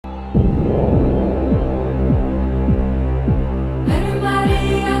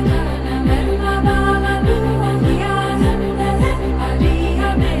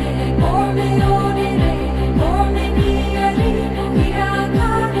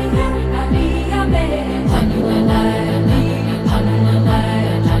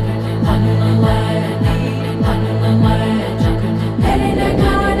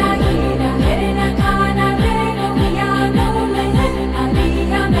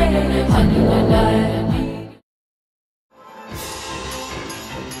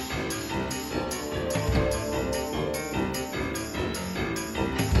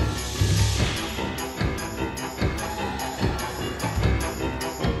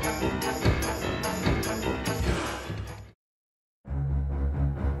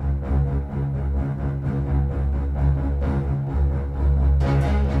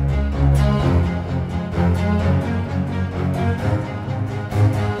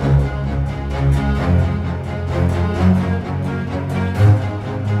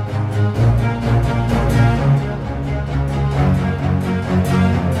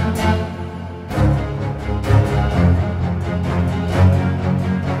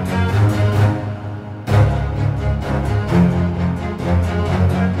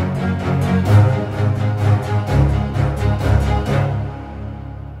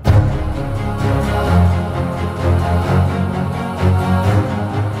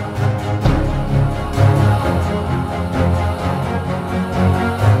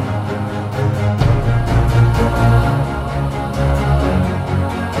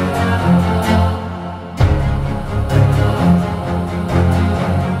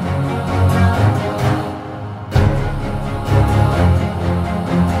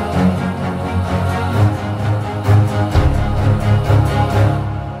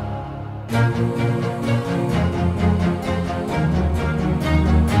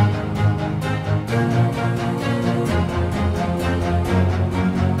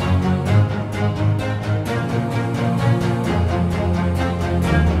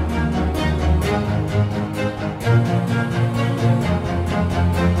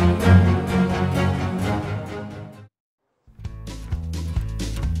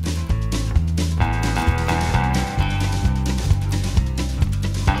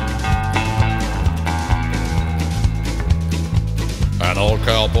old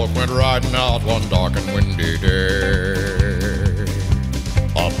cowpoke went riding out one dark and windy day.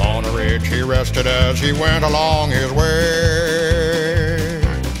 Upon a ridge he rested as he went along his way,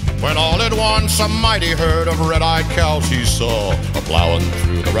 when all at once a mighty herd of red-eyed cows he saw a-plowing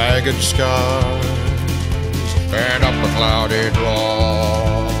through the ragged skies and up a cloudy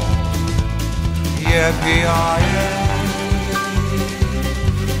draw. Yippee-yi-yi,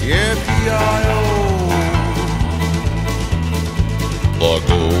 yippee-yi-yo, the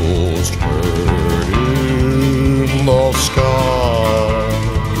ghost herd in the sky.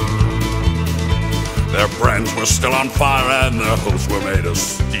 Their brands were still on fire and their hooves were made of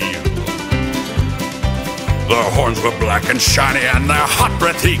steel. Their horns were black and shiny and their hot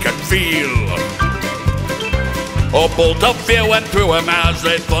breath he could feel. A bolt of fear went through him as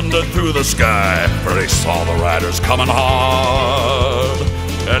they thundered through the sky, for he saw the riders coming hard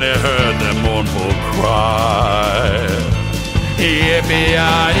and he heard their mournful cry.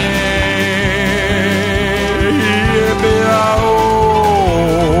 Yippee-yi-yi, yippee-yi-oh,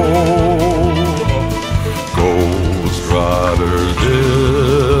 ghost riders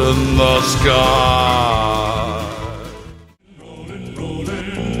in the sky. Rollin', rollin',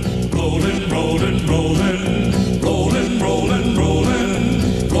 rollin', rollin', rollin', rollin', rollin', rollin',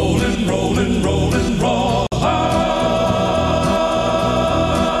 rollin', rollin', rollin', roll.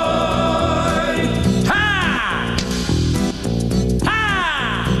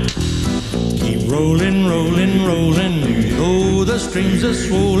 Rollin', rollin', rollin', oh, the streams are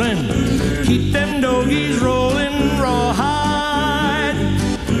swollen. Keep them doggies rollin'.